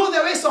not know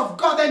the ways of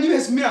God. They knew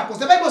His miracles.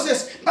 The Bible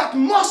says, but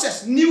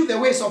Moses knew the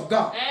ways of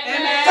God.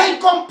 Amen. They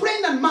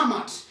complained and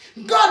murmured.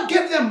 God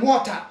gave them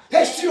water,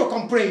 they still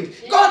complained.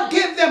 God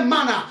gave them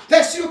manna,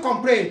 they still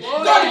complained.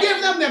 God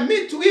gave them the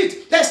meat to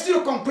eat, they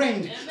still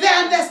complained. They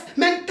had this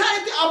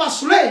mentality of a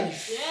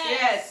slave.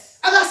 Yes.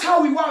 And that's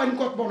how we were when we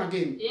got born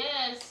again.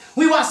 Yes.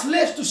 We were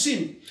slaves to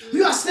sin.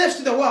 We were slaves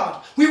to the world.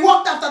 We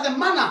walked after the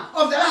manner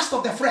of the lust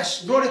of the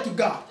flesh. Glory to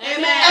God.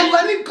 Amen. And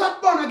when we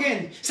got born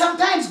again,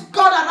 sometimes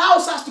God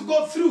allows us to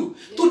go through,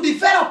 to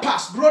develop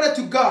us. Glory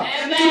to God.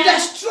 Amen. To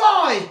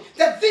destroy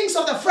the things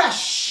of the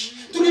flesh.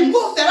 To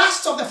remove the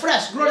lusts of the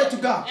flesh. Glory to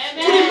God.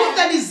 Amen. To remove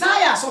the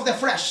desires of the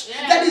flesh.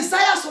 The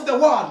desires of the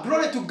world.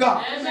 Glory to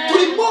God. Amen. To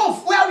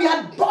remove where we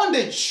had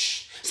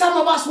bondage. Some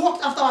of us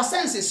walked after our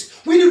senses.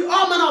 We did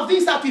all manner of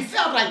things that we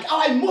felt like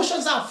our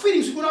emotions, our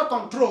feelings, we could not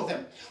control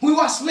them. We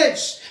were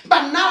slaves.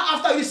 But now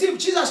after we receive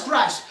Jesus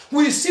Christ,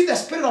 we receive the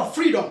spirit of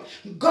freedom.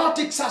 God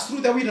takes us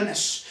through the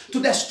wilderness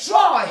to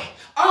destroy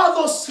all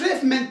those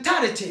slave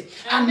mentality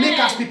and make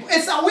us people.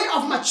 It's a way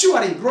of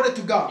maturing. Glory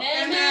to God.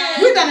 Amen.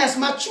 Wilderness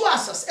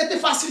matures us. It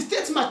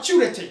facilitates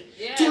maturity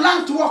to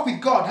learn to walk with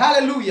God.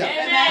 Hallelujah.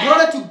 Amen.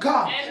 Glory to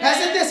God. Amen.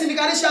 As it is in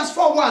Galatians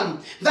 4:1,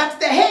 that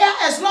the heir,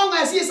 as long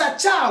as he is a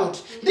child,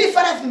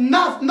 differeth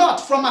not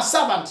from a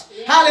servant.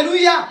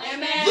 Hallelujah.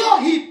 Amen. Though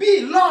he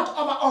be Lord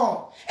over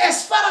all.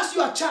 As far as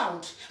you are a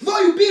child, though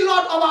you be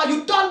Lord over all,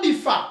 you don't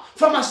differ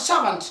from a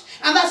servant.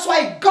 And that's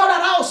why God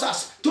allows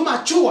us to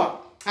mature.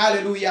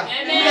 Hallelujah.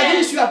 Amen. The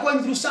things you are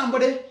going through,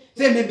 somebody,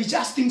 they may be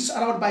just things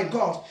allowed by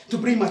God to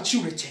bring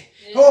maturity.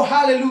 Oh,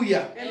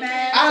 hallelujah.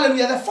 Amen.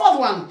 Hallelujah. The fourth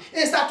one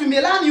is that we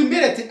may learn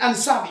humility and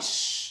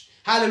service.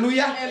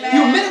 Hallelujah. Amen.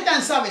 Humility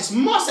and service.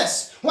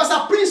 Moses was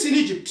a prince in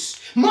Egypt.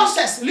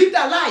 Moses lived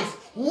a life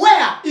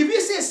where if he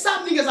says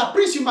something as a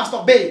prince, you must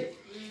obey.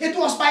 It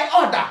was by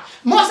order.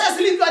 Moses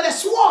lived by the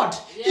sword.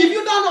 Yes. If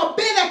you don't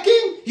obey the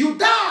king, you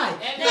die.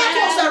 Amen.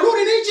 That was the rule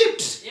in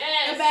Egypt.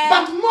 Yes.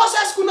 But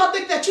Moses could not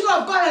take the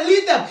children of God and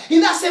lead them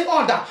in that same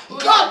order.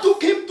 God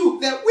took him to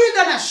the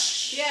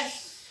wilderness.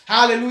 Yes.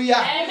 Hallelujah.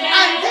 Amen.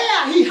 And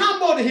there he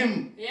humbled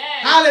him. Yes.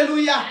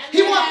 Hallelujah.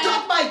 He was Amen.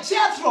 taught by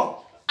Jethro,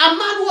 a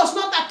man who was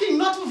not a king,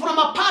 not from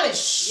a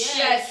palace.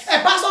 Yes. A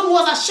person who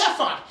was a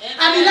shepherd.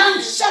 And he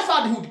learned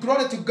shepherdhood.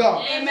 Glory to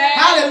God. Amen.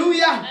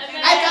 Hallelujah.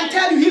 Amen. I can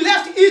tell you, he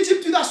left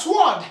Egypt with a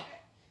sword.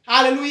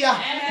 Hallelujah.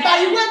 Amen. But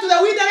he went to the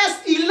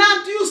wilderness, he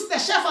learned to use the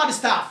shepherd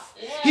staff.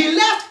 Yeah. He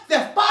left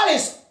the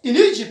palace in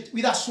Egypt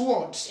with a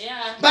sword.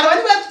 Yeah. But when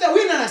he went to the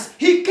wilderness,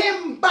 he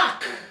came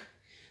back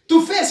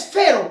to face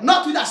Pharaoh,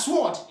 not with a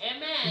sword,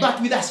 Amen.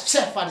 but with a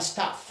shepherd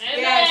staff.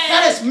 Amen.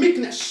 That is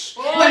meekness.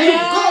 Oh, When you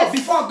yes. go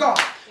before God,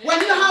 when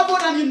you have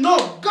God and you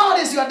know God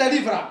is your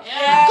deliverer,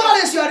 Yes.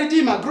 God is your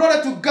redeemer,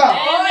 glory to God.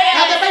 Oh,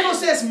 And the yes. Bible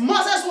says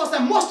Moses was the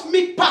most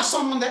meek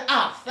person on the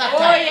earth that Oh,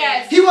 time.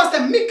 yes. He was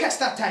the meekest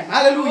that time.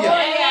 Hallelujah. Oh,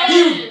 yes.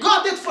 He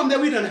got it from the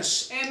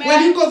wilderness. Amen.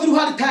 When you go through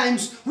hard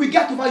times, we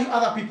get to value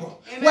other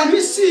people. Amen. When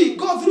we see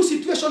go through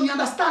situation, you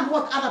understand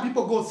what other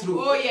people go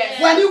through. Oh, yes.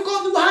 When you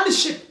go through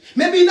hardship,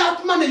 maybe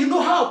that money, you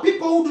know how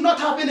people who do not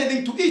have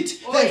anything to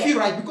eat, Oh, they yes. feel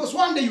right because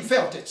one day you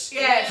felt it.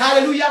 Yes.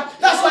 Hallelujah.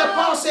 That's why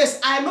Paul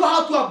says, I know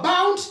how to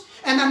abound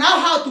and I know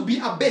how to be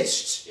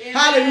abased. Amen.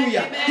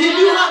 Hallelujah. Amen. He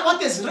knew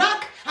what is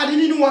lack and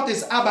he knew what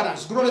is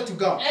abundance. Glory to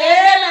God.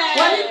 Amen.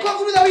 When we go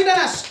through the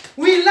wilderness,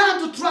 we learn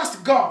to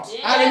trust God.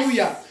 Yes.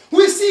 Hallelujah.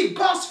 We see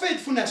God's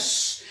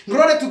faithfulness.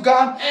 Glory to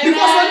God. Amen.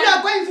 Because when you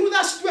are going through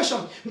that situation,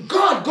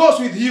 God goes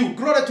with you.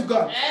 Glory to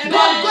God. Amen.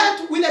 God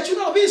went with the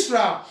children of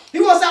Israel. He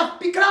was a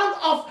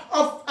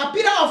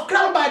pillar of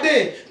cloud by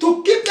day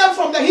to keep them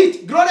from the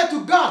heat. Glory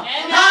to God.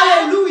 Amen.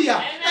 Hallelujah.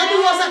 Amen. And he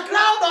was a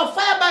cloud of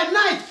fire by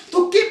night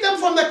to keep them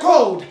from the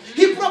cold.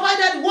 He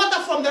provided water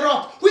from the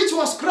rock, which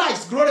was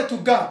Christ. Glory to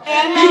God.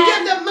 Amen. He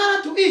gave them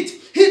manna to eat.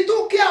 He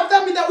took care of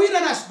them in the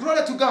wilderness.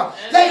 Glory to God.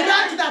 They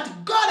learned that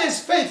God is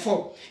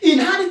faithful in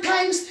hard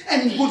times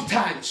and in good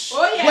times.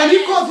 Oh, yes. When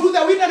we go through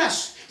the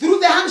wilderness, through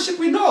the hardship,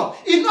 we know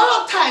in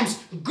all times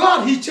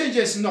God, He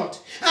changes not.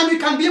 And we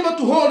can be able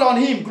to hold on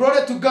Him.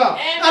 Glory to God.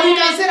 Amen. And we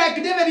can say like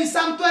David in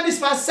Psalm 20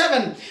 verse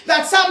 7,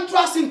 that some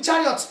trust in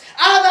chariots,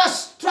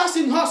 others trust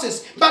in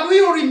horses, but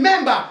we will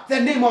remember the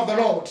name of the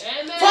Lord.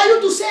 Amen. For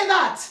you to say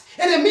that,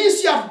 and it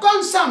means you have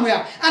gone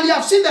somewhere and you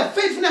have seen the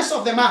faithfulness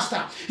of the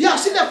Master. You have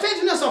seen the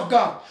faithfulness of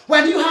God.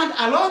 When you had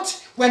a lot,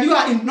 when you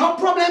are in no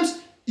problems,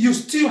 you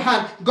still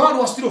had, God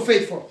was still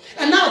faithful.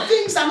 And now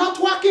things are not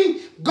working,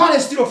 God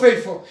is still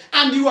faithful.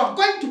 And you are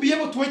going to be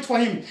able to wait for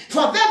Him.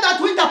 For them that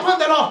wait upon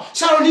the Lord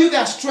shall renew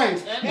their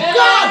strength. Amen.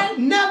 God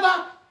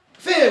never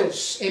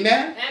fails.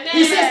 Amen. Amen.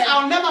 He says,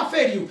 I'll never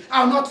fail you.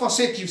 I'll not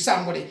forsake you,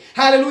 somebody.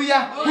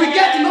 Hallelujah. Oh, we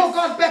get to yes. know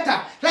God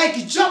better. Like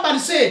Job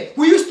and say,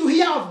 we used to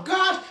hear of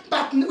God,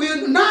 but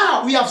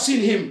now we have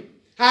seen Him.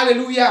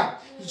 Hallelujah.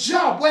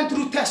 Job went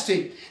through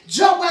testing.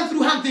 Job went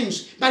through hard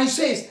things, but he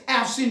says, I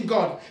have seen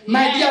God.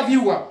 My Yes. dear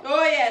viewer,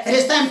 Oh, yes. it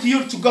is time to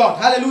yield to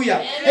God. Hallelujah.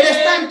 Amen. It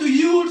is time to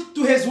yield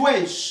to His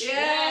ways.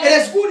 Yes. It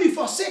is good we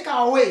forsake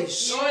our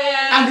ways Oh,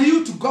 yes. and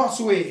yield to God's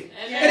way.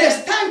 Amen. It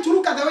is time to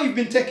look at the way you've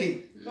been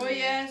taking. Oh,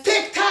 yes.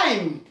 Take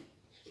time.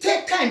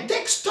 Take time.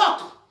 Take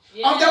stock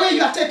of the way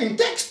you are taking.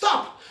 Take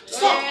stock.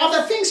 Stock of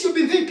the things you've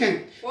been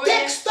thinking. Oh,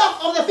 Take yes.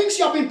 stock of the things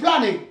you have been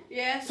planning.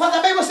 Yes. For the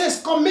Bible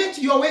says, commit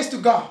your ways to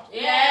God.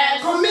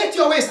 Yes. Commit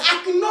your ways.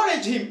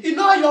 Acknowledge Him in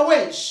all your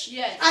ways.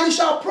 Yes. And you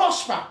shall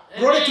prosper.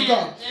 Glory to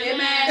God.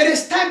 Amen. It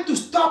is time to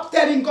stop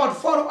telling God,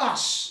 follow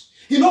us.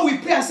 You know, we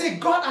pray and say,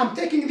 God, I'm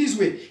taking this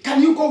way.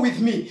 Can you go with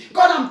me?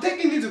 God, I'm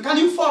taking this way. Can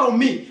you follow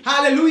me?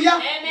 Hallelujah.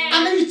 Amen.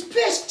 And then we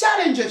face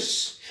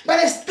challenges. But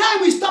it's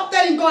time we stop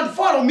telling God,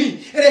 follow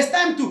me. It is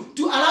time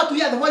to allow to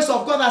hear the voice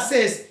of God that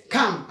says,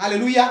 come.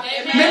 Hallelujah.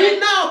 Amen. May we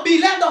now be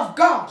led of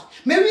God.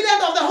 May we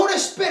learn of the Holy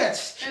Spirit.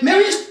 Amen. May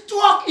we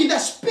walk in the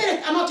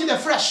Spirit and not in the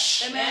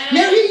flesh. Amen.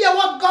 May we hear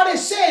what God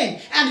is saying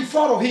and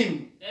follow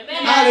Him.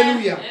 Amen.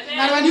 Hallelujah. Amen.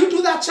 And when you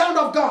do that, child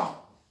of God,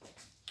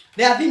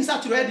 there are things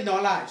that you read in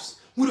our lives.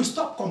 We will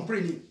stop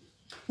complaining.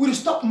 We will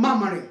stop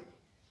murmuring.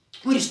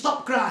 We will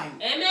stop crying.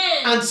 Amen.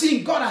 And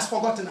seeing God has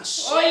forgotten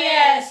us. Oh,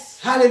 yes.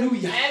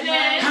 Hallelujah.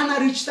 Amen. Hannah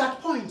reached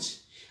that point.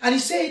 And he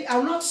said, I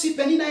will not see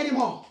Penina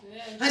anymore.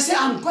 I said,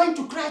 I'm going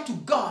to cry to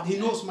God. He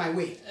knows my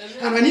way. Amen.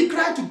 And when he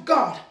cried to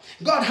God,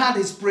 God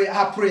heard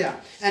her prayer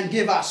and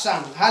gave her a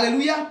son.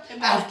 Hallelujah.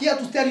 Amen. I have here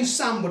to tell you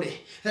somebody,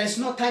 there is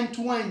no time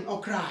to whine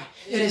or cry.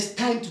 It is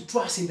time to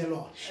trust in the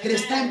Lord. It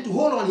is time to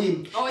hold on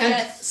Him. Oh, and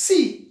yes.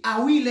 see,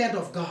 are we led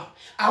of God?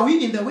 Are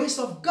we in the ways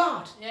of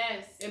God?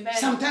 Yes. Amen.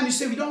 Sometimes you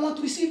say we don't want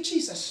to receive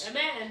Jesus.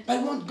 Amen. But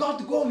we want God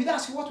to go with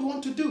us what we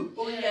want to do.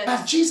 Oh, yes.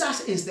 But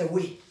Jesus is the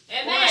way.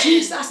 Amen.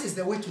 Jesus is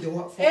the way to the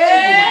world for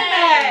everyone.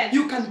 Amen.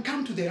 You can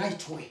come to the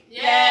right way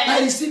Yes.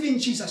 by receiving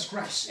Jesus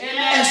Christ Amen.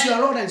 as your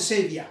Lord and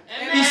Savior.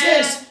 Amen. He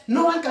says,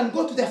 no one can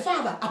go to the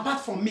Father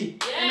apart from me.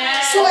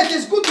 Yes. So it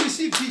is good to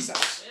receive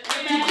Jesus.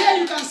 Amen. Today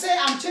you can say,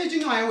 I'm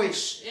changing my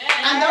ways. Yes.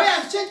 And the way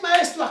I've changed my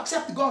ways is to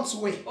accept God's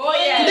way. Oh,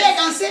 yes. Today I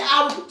can say,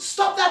 I'll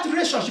stop that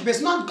relationship.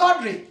 It's not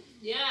godly.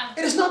 Yeah.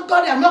 It is not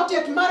godly. I'm not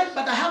yet married,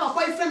 but I have a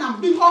boyfriend.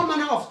 I'm doing all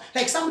manner of,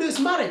 like somebody who is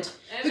married.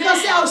 You can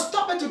say, I'll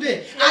stop it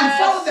today and Yes.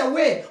 follow the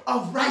way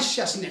of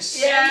righteousness.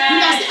 Yes. You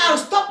can say, I'll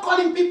stop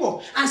calling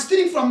people and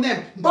stealing from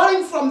them,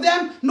 borrowing from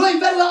them, knowing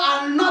very well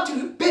I'll not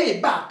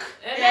pay back.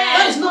 Amen.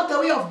 That is not the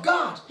way of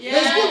God.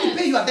 Yes. It's good to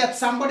pay your debt,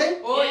 somebody.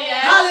 Oh,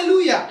 yes.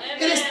 Hallelujah. Amen.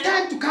 It is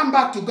time to come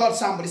back to God,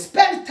 somebody.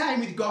 Spend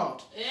time with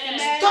God.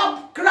 Yes.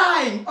 Stop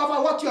crying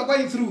over what you are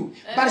going through,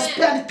 but Amen.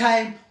 spend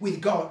time with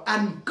God,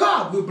 and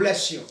God will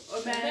bless you.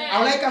 Amen. I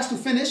would like us to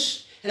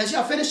finish. And as you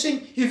are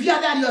finishing, if you are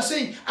there and you are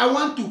saying, I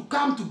want to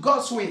come to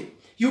God's way,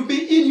 you'll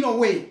be in your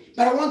way,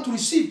 but I want to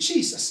receive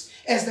Jesus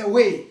as the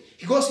way,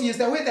 because He is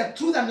the way, the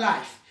truth, and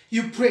life.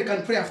 You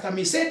can pray after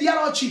me. Say, dear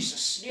Lord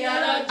Jesus, Dear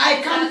Lord I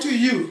Jesus, come to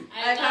you.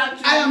 I come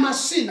to I you. am a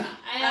sinner.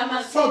 I am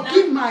a sinner.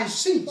 Forgive my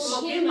sins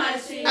Forgive my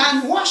sins.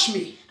 and wash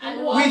me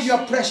And wash with your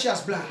me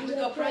precious blood. with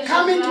your precious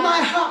Come into blood. my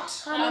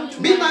heart. Come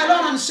into Be my my Lord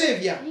heart. and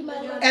Savior. Be my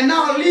Lord And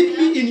now and lead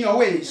Savior. me in your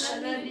ways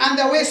and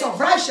the ways of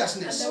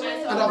righteousness And the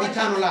ways and of of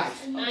eternal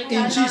life. and In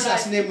eternal Jesus'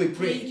 life. name we In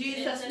pray.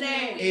 Jesus'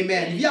 name.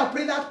 Amen. If you have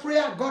prayed that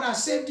prayer, God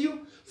has saved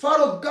you.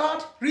 Follow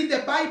God. Read the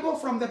Bible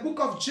from the book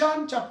of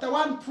John, chapter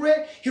 1.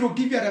 Pray. He will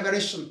give you a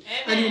revelation.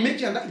 And He will make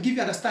you give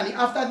you understanding.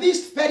 After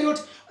this period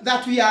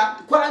that we are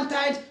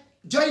quarantined,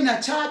 join a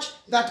church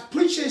that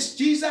preaches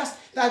Jesus,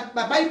 that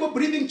a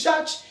Bible-believing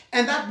church,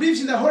 and that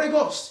believes in the Holy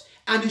Ghost.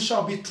 And you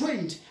shall be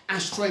trained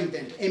and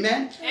strengthened.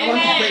 Amen. I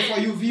want to pray for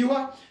you,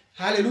 viewer.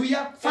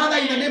 Hallelujah. Father,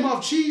 in the name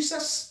of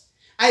Jesus,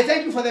 I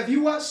thank you for the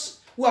viewers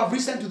who have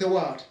listened to the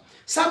word.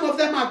 Some of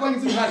them are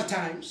going through hard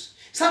times.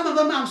 Some of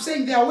them are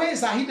saying their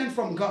ways are hidden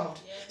from God.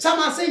 Some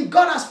are saying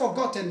God has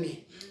forgotten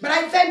me. But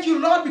I thank you,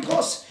 Lord,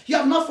 because you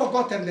have not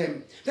forgotten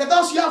them. That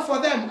those you have for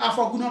them are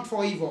for good, not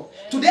for evil.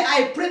 Today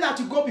I pray that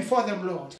you go before them, Lord.